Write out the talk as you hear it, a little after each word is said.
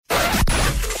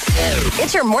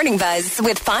It's your Morning Buzz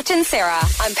with Foch and Sarah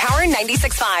on Power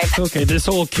 96.5. Okay, this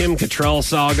whole Kim Cattrall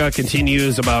saga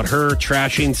continues about her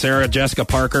trashing Sarah Jessica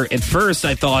Parker. At first,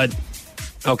 I thought,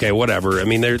 okay, whatever. I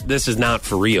mean, this is not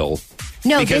for real.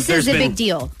 No, this is a big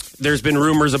deal. There's been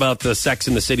rumors about the Sex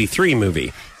and the City 3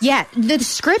 movie. Yeah, the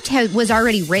script was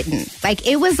already written. Like,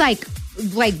 it was like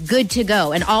good to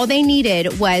go. And all they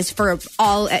needed was for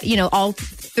all four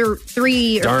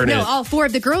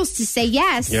of the girls to say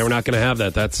yes. Yeah, we're not going to have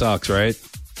that. That sucks, right?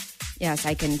 Yes,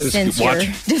 I can sense your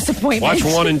disappointment. Watch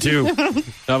 1 and 2.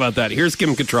 How about that? Here's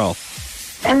Kim Cattrall.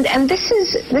 And this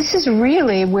is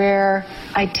really where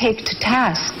I take to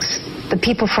tasks the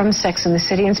people from Sex and the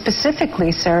City, and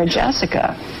specifically Sarah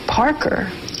Jessica Parker,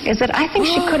 is that I think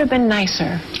she could have been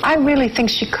nicer. I really think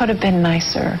she could have been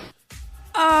nicer.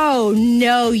 Oh,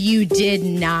 no, you did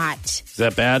not. Is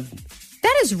that bad?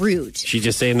 That is rude. She's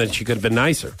just saying that she could have been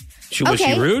nicer. Was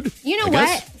she rude? You know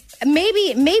what?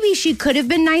 Maybe she could have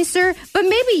been nicer, but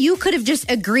maybe you could have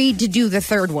just agreed to do the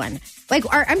third one. Like,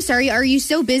 I'm sorry, are you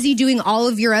so busy doing all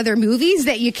of your other movies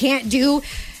that you can't do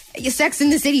Sex and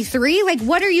the City 3? Like,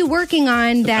 what are you working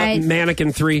on that...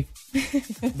 Mannequin 3.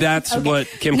 That's what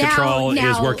Kim Cattrall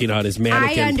is working on, is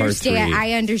Mannequin Part 3.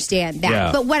 I understand that.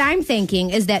 Yeah. But what I'm thinking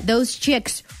is that those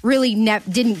chicks really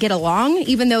didn't get along,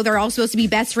 even though they're all supposed to be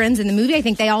best friends in the movie. I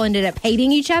think they all ended up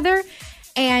hating each other.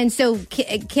 And so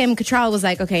Kim Cattrall was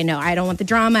like, okay, no, I don't want the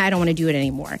drama. I don't want to do it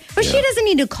anymore. But she doesn't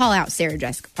need to call out Sarah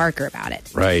Jessica Parker about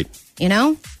it. Right. You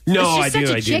know? No, I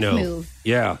do know. Move.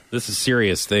 Yeah, this is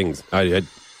serious things. I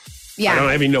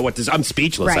don't even know what this... I'm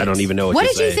speechless. Right. I don't even know what to say.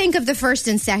 What did you think of the first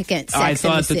and second Sex I and thought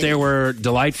the that City? they were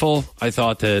delightful. I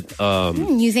thought that...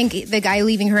 You think the guy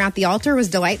leaving her at the altar was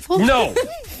delightful? No.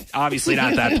 Obviously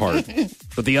not that part.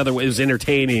 But the other way, it was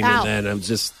entertaining. And then I'm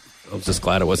just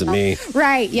glad it wasn't me.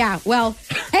 Right, yeah. Well,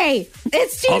 hey,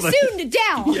 it's too soon to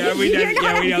tell. Yeah, You're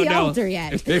not at the altar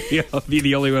yet. Maybe I'll be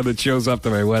the only one that shows up to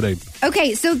my wedding.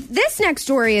 Okay, so this next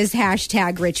story is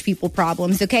 #rich people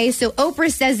problems, okay? So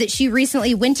Oprah says that she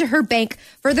recently went to her bank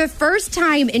for the first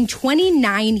time in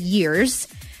 29 years.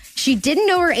 She didn't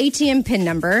know her ATM PIN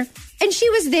number, and she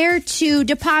was there to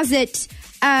deposit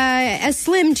a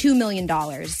slim $2 million.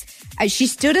 She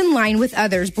stood in line with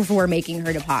others before making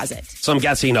her deposit. So I'm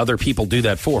guessing other people do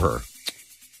that for her.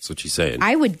 That's what she's saying.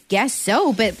 I would guess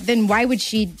so, but then why would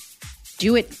she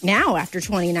do it now after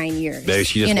 29 years? Maybe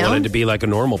she just wanted to be like a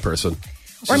normal person.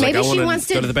 Or maybe she wants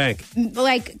to go to the bank,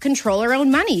 like control her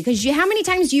own money. Because how many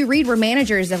times do you read where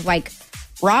managers have like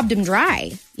robbed them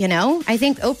dry? You know, I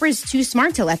think Oprah's too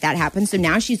smart to let that happen. So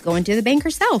now she's going to the bank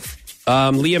herself.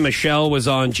 Leah Michelle was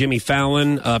on Jimmy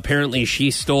Fallon. Apparently,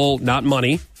 she stole not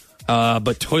money,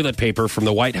 but toilet paper from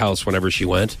the White House whenever she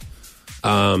went.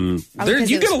 You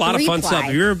get a lot of fun stuff.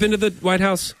 Have you ever been to the White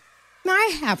House? No,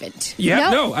 I haven't. Yeah,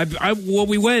 no.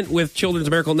 We went with Children's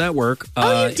Miracle Network.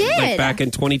 You did? Like back in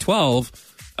 2012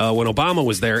 when Obama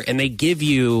was there, and they give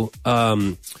you,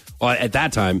 at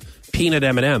that time, peanut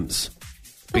M&Ms.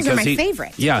 Those are my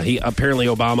favorite. Yeah, apparently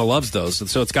Obama loves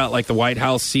those. So it's got like the White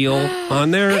House seal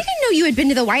on there. I didn't know you had been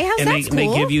to the White House. And That's cool.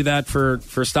 They give you that for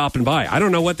stopping by. I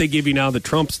don't know what they give you now that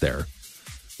Trump's there.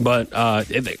 But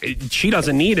she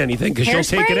doesn't need anything because she'll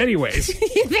take it anyways.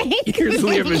 You think? Here's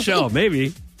Leah Michelle,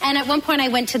 maybe. And at one point I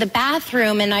went to the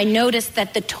bathroom and I noticed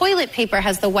that the toilet paper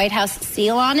has the White House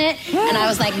seal on it. And I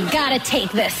was like, gotta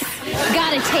take this.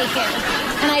 Gotta take it.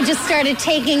 And I just started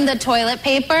taking the toilet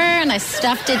paper and I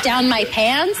stuffed it down my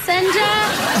pants. And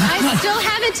I still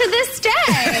have it to this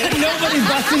day. Nobody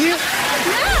busted you?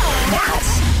 No.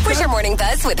 Push your Morning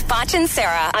Buzz with Foch and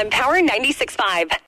Sarah on Power 96.5.